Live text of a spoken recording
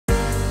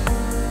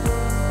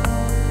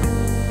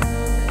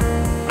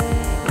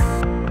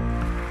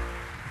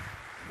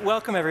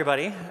Welcome,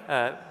 everybody.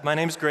 My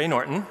name is Gray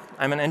Norton.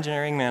 I'm an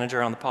engineering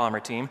manager on the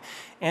Polymer team.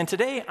 And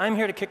today, I'm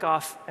here to kick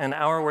off an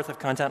hour worth of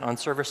content on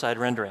server-side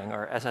rendering,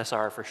 or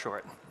SSR for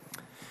short.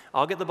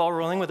 I'll get the ball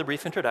rolling with a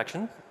brief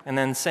introduction, and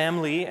then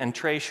Sam Lee and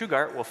Trey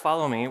Shugart will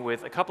follow me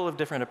with a couple of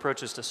different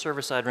approaches to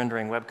server-side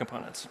rendering web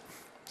components.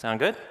 Sound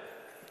good?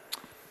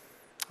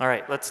 All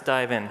right, let's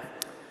dive in.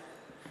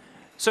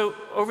 So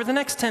over the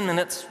next 10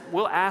 minutes,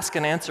 we'll ask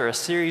and answer a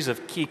series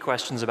of key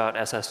questions about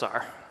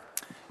SSR.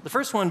 The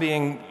first one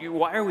being,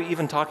 why are we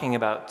even talking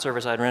about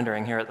server-side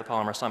rendering here at the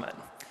Polymer Summit?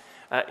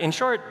 In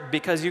short,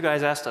 because you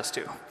guys asked us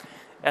to.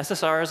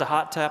 SSR is a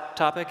hot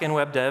topic in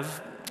web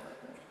dev,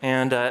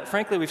 and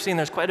frankly, we've seen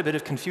there's quite a bit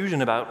of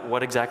confusion about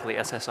what exactly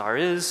SSR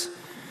is,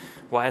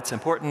 why it's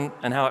important,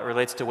 and how it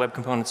relates to web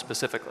components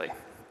specifically.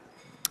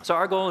 So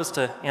our goal is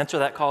to answer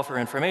that call for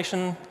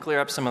information, clear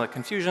up some of the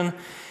confusion,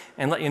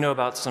 and let you know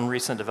about some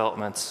recent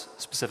developments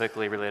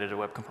specifically related to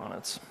web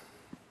components.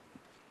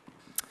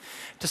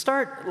 To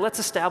start, let's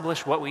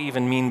establish what we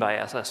even mean by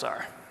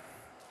SSR.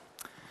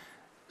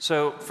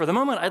 So for the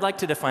moment, I'd like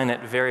to define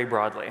it very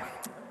broadly.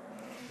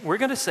 We're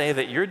going to say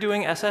that you're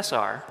doing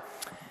SSR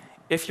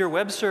if your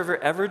web server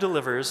ever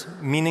delivers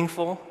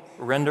meaningful,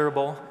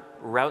 renderable,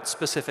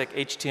 route-specific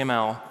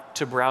HTML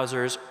to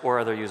browsers or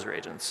other user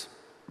agents.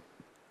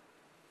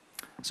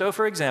 So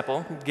for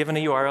example, given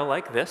a URL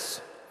like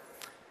this,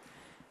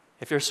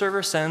 if your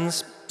server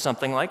sends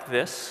something like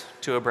this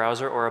to a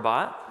browser or a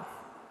bot,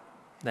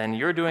 then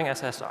you're doing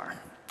SSR.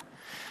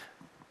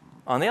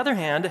 On the other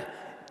hand,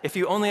 if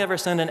you only ever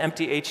send an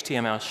empty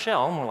HTML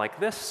shell, more like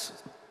this,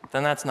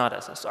 then that's not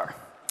SSR.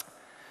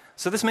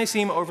 So this may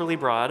seem overly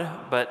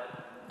broad,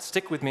 but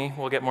stick with me,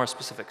 we'll get more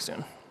specific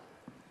soon.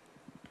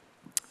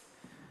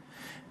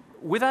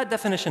 With that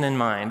definition in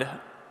mind,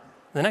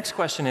 the next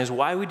question is,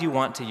 why would you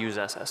want to use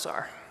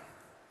SSR?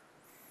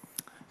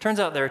 Turns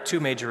out there are two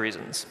major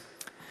reasons.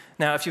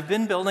 Now, if you've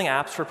been building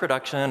apps for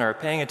production or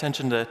paying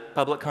attention to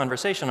public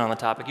conversation on the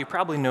topic, you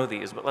probably know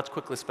these, but let's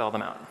quickly spell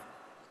them out.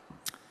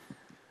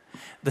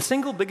 The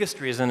single biggest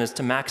reason is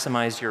to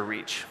maximize your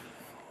reach.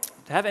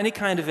 To have any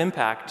kind of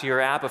impact, your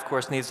app, of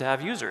course, needs to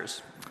have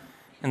users.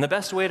 And the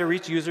best way to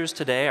reach users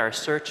today are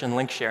search and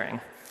link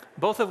sharing,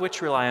 both of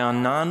which rely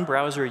on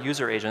non-browser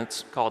user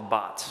agents called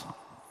bots.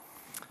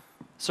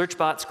 Search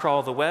bots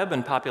crawl the web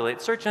and populate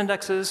search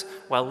indexes,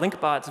 while link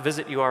bots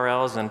visit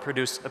URLs and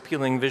produce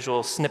appealing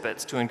visual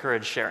snippets to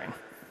encourage sharing.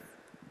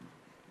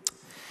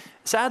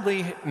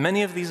 Sadly,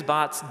 many of these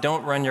bots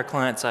don't run your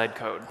client-side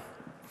code.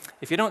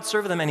 If you don't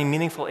serve them any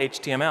meaningful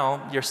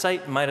HTML, your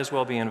site might as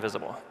well be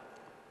invisible.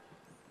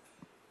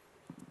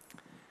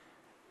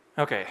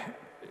 OK,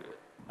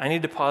 I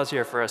need to pause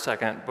here for a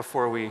second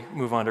before we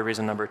move on to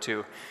reason number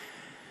 2.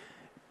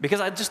 Because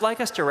I'd just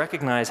like us to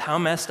recognize how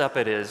messed up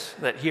it is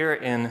that here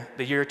in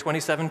the year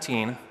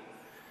 2017,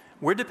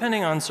 we're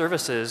depending on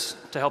services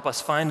to help us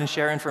find and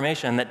share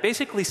information that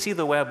basically see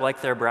the web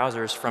like their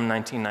browsers from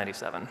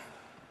 1997.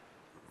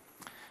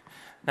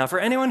 Now, for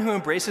anyone who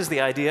embraces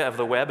the idea of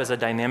the web as a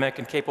dynamic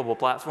and capable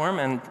platform,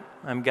 and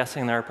I'm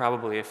guessing there are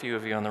probably a few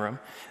of you in the room,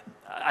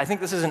 I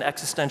think this is an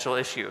existential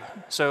issue.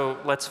 So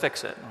let's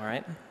fix it, all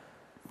right?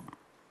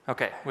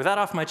 OK, with that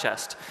off my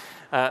chest,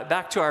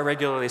 back to our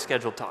regularly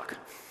scheduled talk.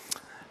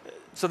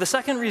 So the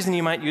second reason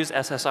you might use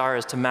SSR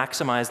is to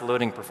maximize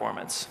loading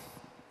performance.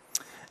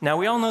 Now,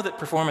 we all know that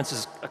performance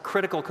is a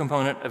critical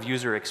component of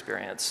user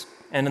experience.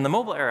 And in the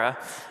mobile era,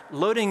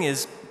 loading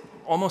is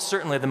almost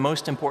certainly the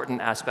most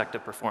important aspect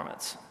of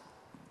performance.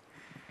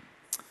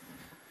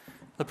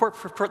 The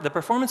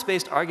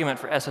performance-based argument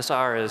for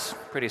SSR is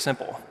pretty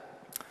simple.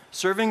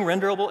 Serving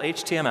renderable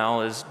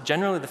HTML is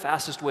generally the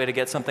fastest way to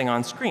get something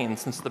on screen,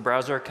 since the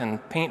browser can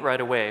paint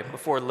right away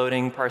before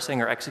loading, parsing,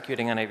 or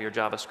executing any of your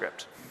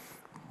JavaScript.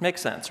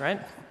 Makes sense,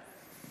 right?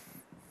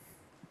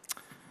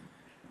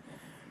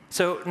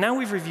 So now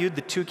we've reviewed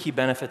the two key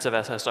benefits of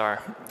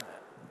SSR,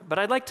 but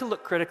I'd like to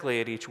look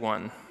critically at each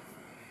one.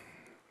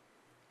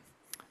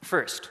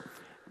 First,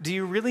 do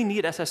you really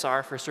need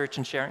SSR for search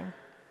and sharing?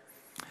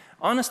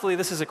 Honestly,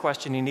 this is a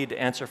question you need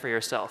to answer for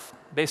yourself,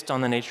 based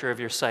on the nature of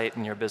your site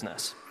and your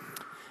business.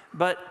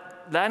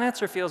 But that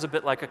answer feels a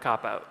bit like a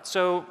cop-out,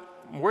 so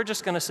we're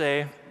just going to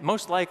say,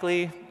 most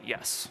likely,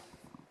 yes.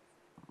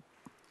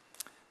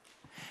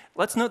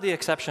 Let's note the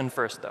exception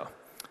first, though.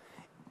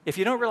 If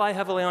you don't rely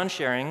heavily on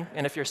sharing,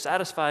 and if you're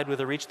satisfied with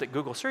the reach that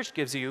Google Search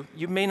gives you,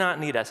 you may not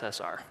need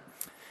SSR.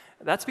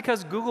 That's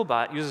because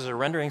Googlebot uses a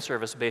rendering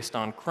service based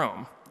on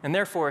Chrome, and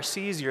therefore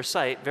sees your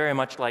site very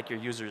much like your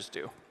users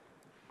do.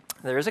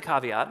 There is a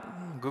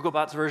caveat.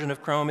 Googlebot's version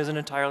of Chrome isn't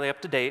entirely up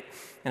to date,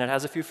 and it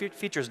has a few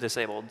features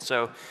disabled.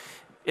 So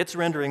its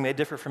rendering may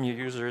differ from your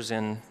users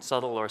in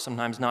subtle or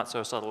sometimes not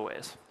so subtle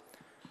ways.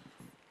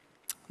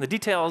 The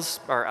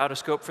details are out of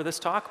scope for this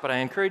talk, but I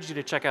encourage you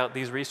to check out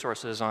these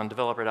resources on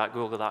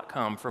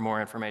developer.google.com for more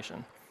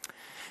information.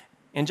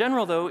 In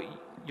general, though,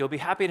 you'll be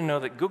happy to know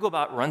that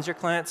Googlebot runs your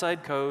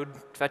client-side code,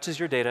 fetches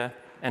your data,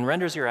 and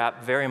renders your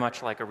app very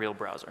much like a real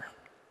browser.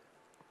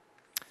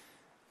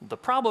 The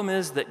problem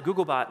is that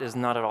Googlebot is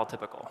not at all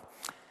typical.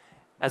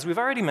 As we've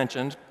already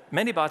mentioned,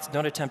 many bots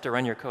don't attempt to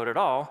run your code at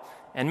all,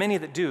 and many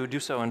that do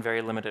so in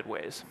very limited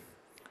ways.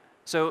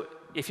 So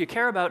if you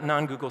care about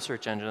non-Google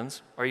search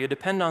engines, or you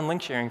depend on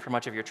link sharing for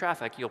much of your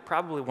traffic, you'll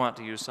probably want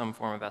to use some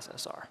form of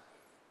SSR.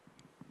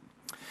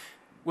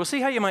 We'll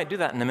see how you might do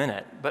that in a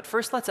minute, but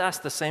first let's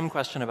ask the same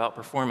question about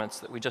performance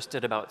that we just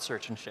did about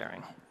search and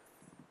sharing.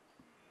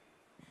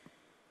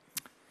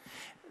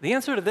 The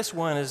answer to this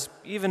one is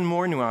even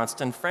more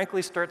nuanced and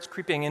frankly starts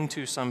creeping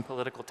into some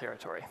political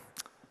territory.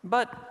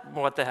 But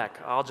what the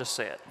heck, I'll just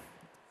say it.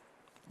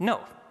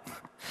 No.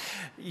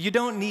 You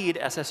don't need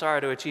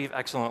SSR to achieve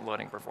excellent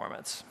loading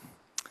performance.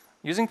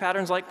 Using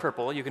patterns like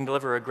purple, you can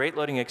deliver a great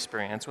loading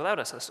experience without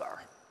SSR.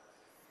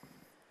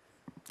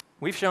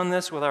 We've shown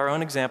this with our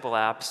own example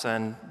apps,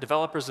 and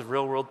developers of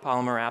real-world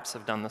Polymer apps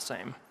have done the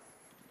same.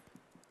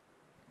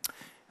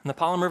 And the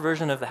Polymer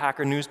version of the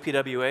Hacker News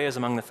PWA is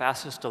among the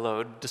fastest to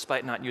load,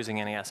 despite not using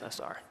any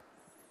SSR.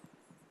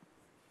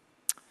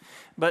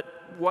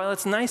 But while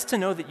it's nice to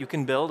know that you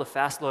can build a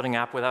fast-loading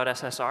app without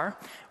SSR,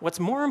 what's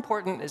more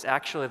important is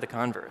actually the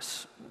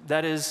converse.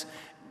 That is,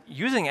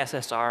 using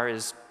SSR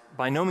is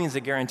by no means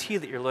a guarantee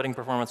that your loading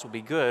performance will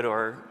be good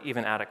or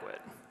even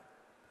adequate.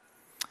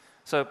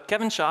 So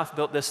Kevin Schaff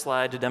built this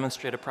slide to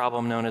demonstrate a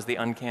problem known as the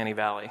uncanny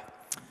valley.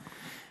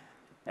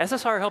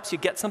 SSR helps you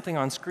get something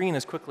on screen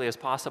as quickly as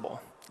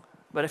possible.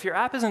 But if your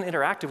app isn't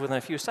interactive within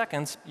a few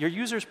seconds, your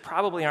users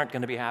probably aren't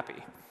going to be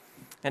happy.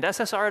 And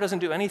SSR doesn't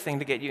do anything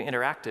to get you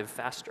interactive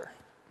faster.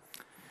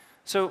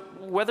 So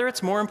whether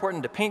it's more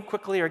important to paint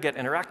quickly or get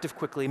interactive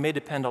quickly may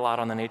depend a lot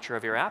on the nature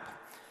of your app.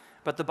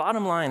 But the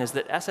bottom line is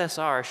that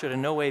SSR should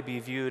in no way be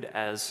viewed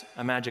as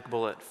a magic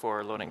bullet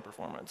for loading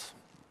performance.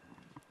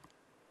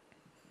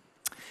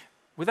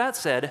 With that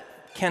said,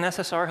 can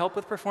SSR help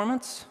with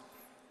performance?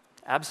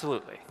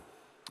 Absolutely.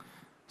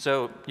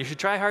 So you should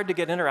try hard to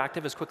get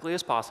interactive as quickly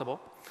as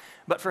possible.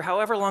 But for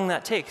however long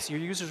that takes, your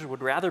users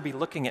would rather be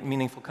looking at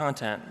meaningful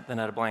content than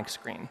at a blank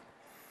screen.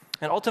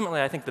 And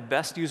ultimately, I think the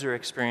best user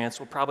experience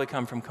will probably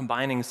come from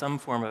combining some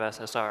form of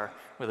SSR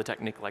with a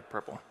technique like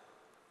purple.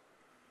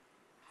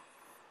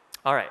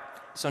 All right,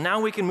 so now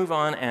we can move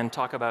on and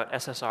talk about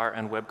SSR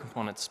and web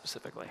components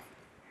specifically.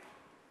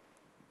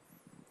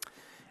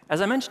 As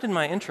I mentioned in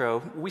my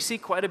intro, we see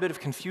quite a bit of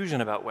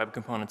confusion about web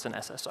components and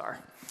SSR.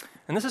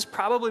 And this is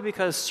probably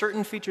because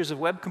certain features of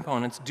web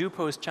components do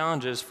pose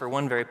challenges for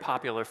one very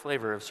popular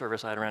flavor of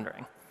server-side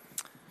rendering.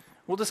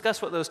 We'll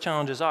discuss what those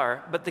challenges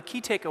are, but the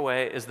key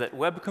takeaway is that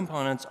web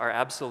components are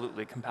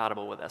absolutely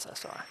compatible with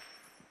SSR.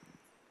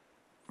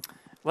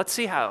 Let's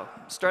see how,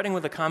 starting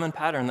with a common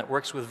pattern that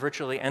works with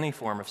virtually any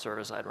form of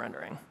server-side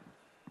rendering.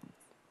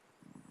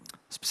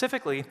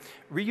 Specifically,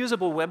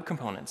 reusable web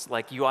components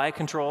like UI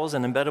controls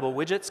and embeddable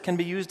widgets can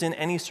be used in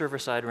any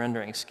server-side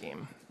rendering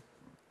scheme.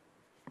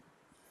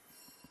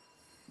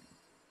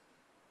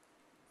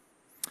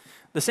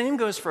 The same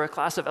goes for a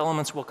class of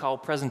elements we'll call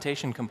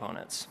presentation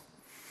components.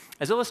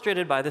 As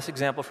illustrated by this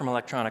example from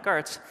Electronic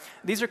Arts,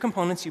 these are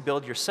components you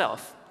build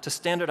yourself to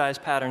standardize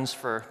patterns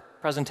for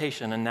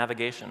presentation and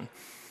navigation.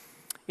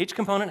 Each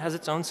component has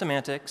its own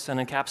semantics and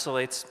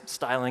encapsulates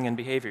styling and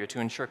behavior to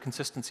ensure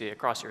consistency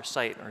across your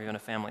site or even a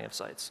family of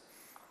sites.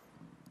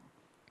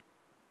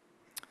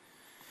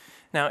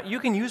 Now, you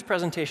can use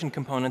presentation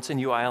components and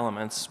UI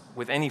elements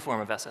with any form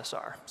of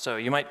SSR. So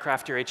you might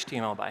craft your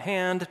HTML by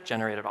hand,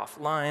 generate it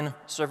offline,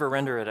 server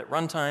render it at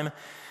runtime,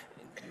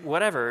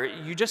 whatever.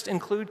 You just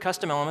include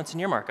custom elements in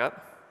your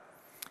markup,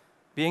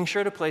 being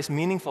sure to place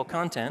meaningful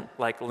content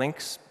like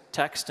links,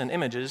 text, and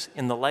images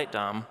in the light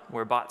DOM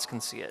where bots can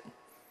see it.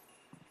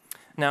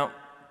 Now,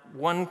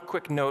 one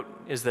quick note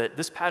is that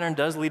this pattern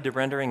does lead to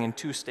rendering in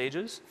 2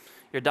 stages.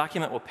 Your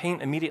document will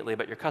paint immediately,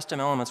 but your custom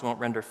elements won't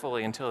render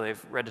fully until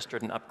they've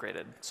registered and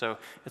upgraded. So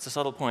it's a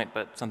subtle point,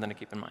 but something to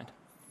keep in mind.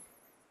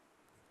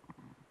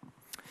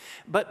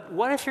 But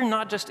what if you're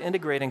not just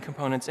integrating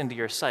components into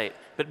your site,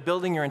 but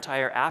building your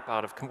entire app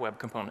out of web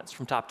components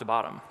from top to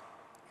bottom?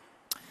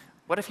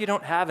 What if you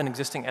don't have an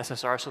existing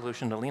SSR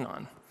solution to lean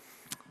on?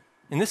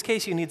 In this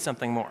case, you need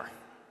something more.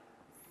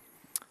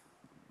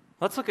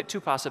 Let's look at 2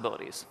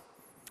 possibilities.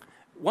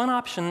 One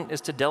option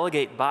is to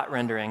delegate bot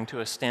rendering to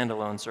a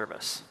standalone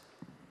service.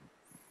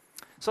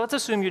 So let's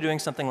assume you're doing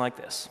something like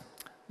this.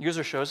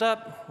 User shows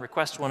up,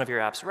 requests one of your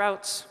app's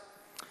routes,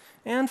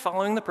 and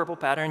following the purple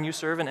pattern, you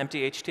serve an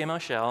empty HTML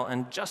shell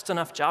and just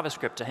enough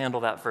JavaScript to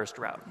handle that first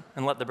route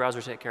and let the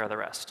browser take care of the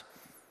rest.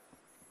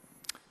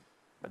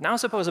 But now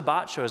suppose a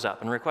bot shows up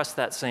and requests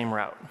that same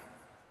route.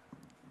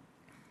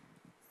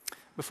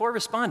 Before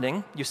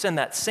responding, you send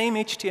that same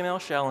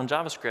HTML shell and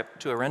JavaScript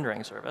to a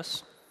rendering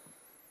service.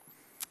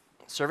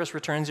 Service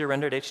returns your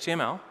rendered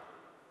HTML,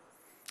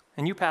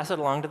 and you pass it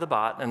along to the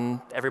bot,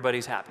 and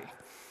everybody's happy.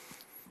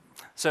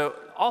 So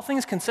all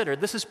things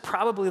considered, this is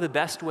probably the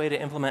best way to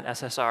implement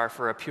SSR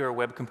for a pure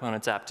web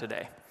components app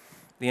today.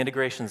 The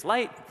integration's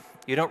light,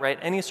 you don't write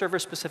any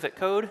server-specific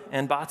code,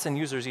 and bots and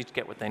users each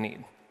get what they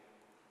need.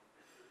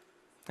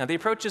 Now, the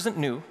approach isn't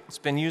new. It's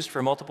been used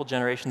for multiple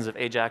generations of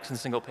AJAX and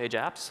single-page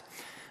apps.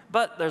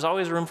 But there's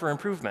always room for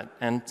improvement,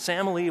 and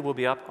Sam Lee will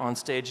be up on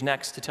stage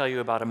next to tell you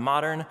about a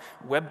modern,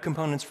 web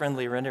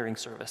components-friendly rendering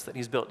service that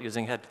he's built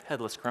using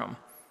headless Chrome.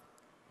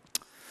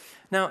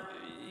 Now,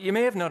 you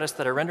may have noticed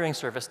that a rendering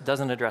service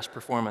doesn't address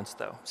performance,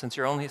 though, since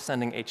you're only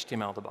sending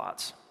HTML to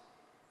bots.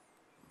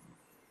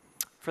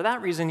 For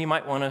that reason, you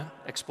might want to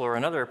explore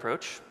another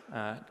approach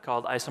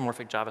called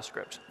isomorphic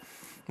JavaScript.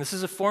 This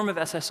is a form of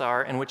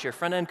SSR in which your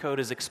front-end code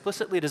is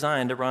explicitly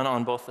designed to run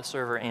on both the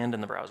server and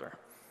in the browser.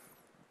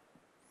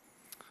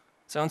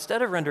 So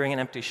instead of rendering an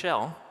empty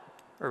shell,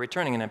 or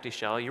returning an empty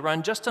shell, you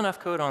run just enough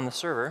code on the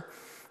server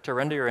to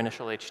render your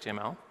initial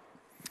HTML,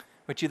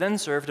 which you then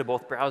serve to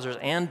both browsers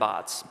and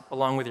bots,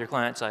 along with your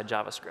client-side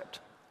JavaScript.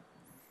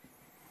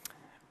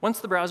 Once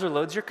the browser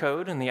loads your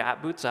code and the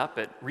app boots up,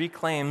 it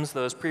reclaims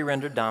those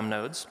pre-rendered DOM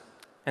nodes,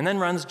 and then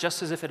runs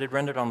just as if it had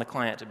rendered on the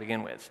client to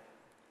begin with.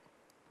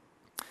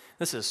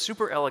 This is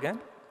super elegant,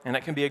 and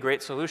it can be a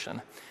great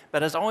solution.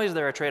 But as always,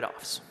 there are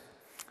trade-offs.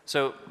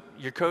 So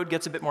your code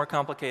gets a bit more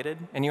complicated,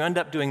 and you end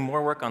up doing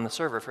more work on the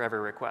server for every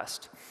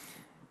request.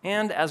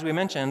 And as we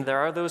mentioned, there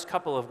are those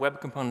couple of web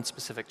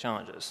component-specific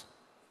challenges.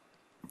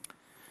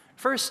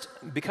 First,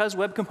 because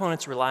web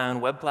components rely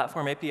on web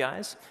platform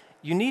APIs,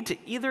 you need to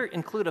either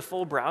include a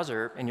full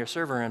browser in your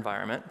server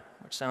environment,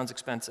 which sounds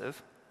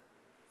expensive,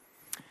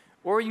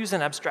 or use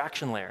an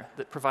abstraction layer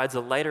that provides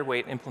a lighter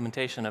weight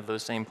implementation of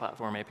those same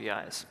platform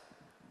APIs.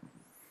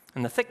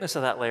 And the thickness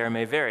of that layer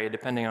may vary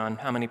depending on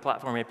how many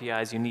platform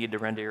APIs you need to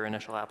render your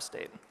initial app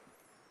state.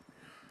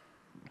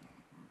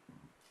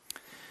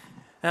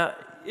 Now,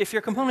 if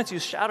your components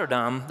use Shadow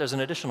DOM, there's an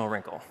additional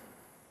wrinkle.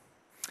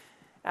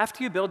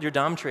 After you build your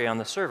DOM tree on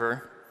the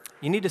server,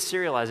 you need to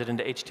serialize it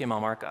into HTML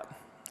markup.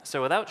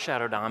 So without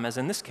Shadow DOM, as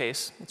in this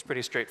case, it's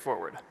pretty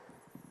straightforward.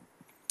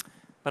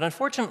 But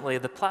unfortunately,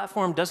 the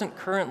platform doesn't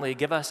currently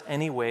give us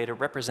any way to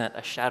represent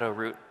a shadow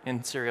root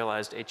in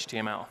serialized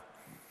HTML.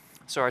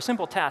 So our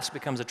simple task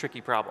becomes a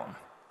tricky problem.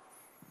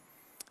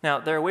 Now,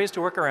 there are ways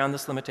to work around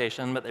this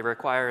limitation, but they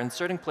require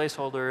inserting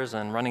placeholders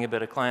and running a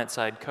bit of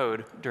client-side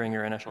code during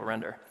your initial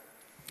render.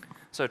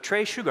 So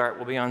Trey Shugart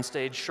will be on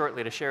stage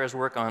shortly to share his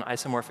work on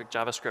isomorphic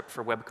JavaScript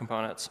for web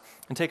components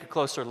and take a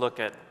closer look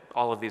at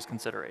all of these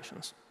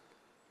considerations.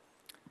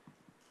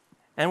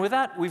 And with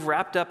that, we've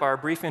wrapped up our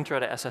brief intro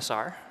to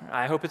SSR.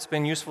 I hope it's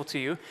been useful to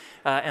you,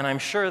 and I'm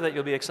sure that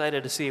you'll be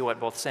excited to see what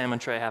both Sam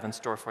and Trey have in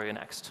store for you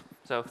next.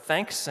 So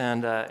thanks,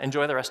 and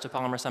enjoy the rest of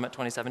Polymer Summit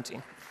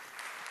 2017.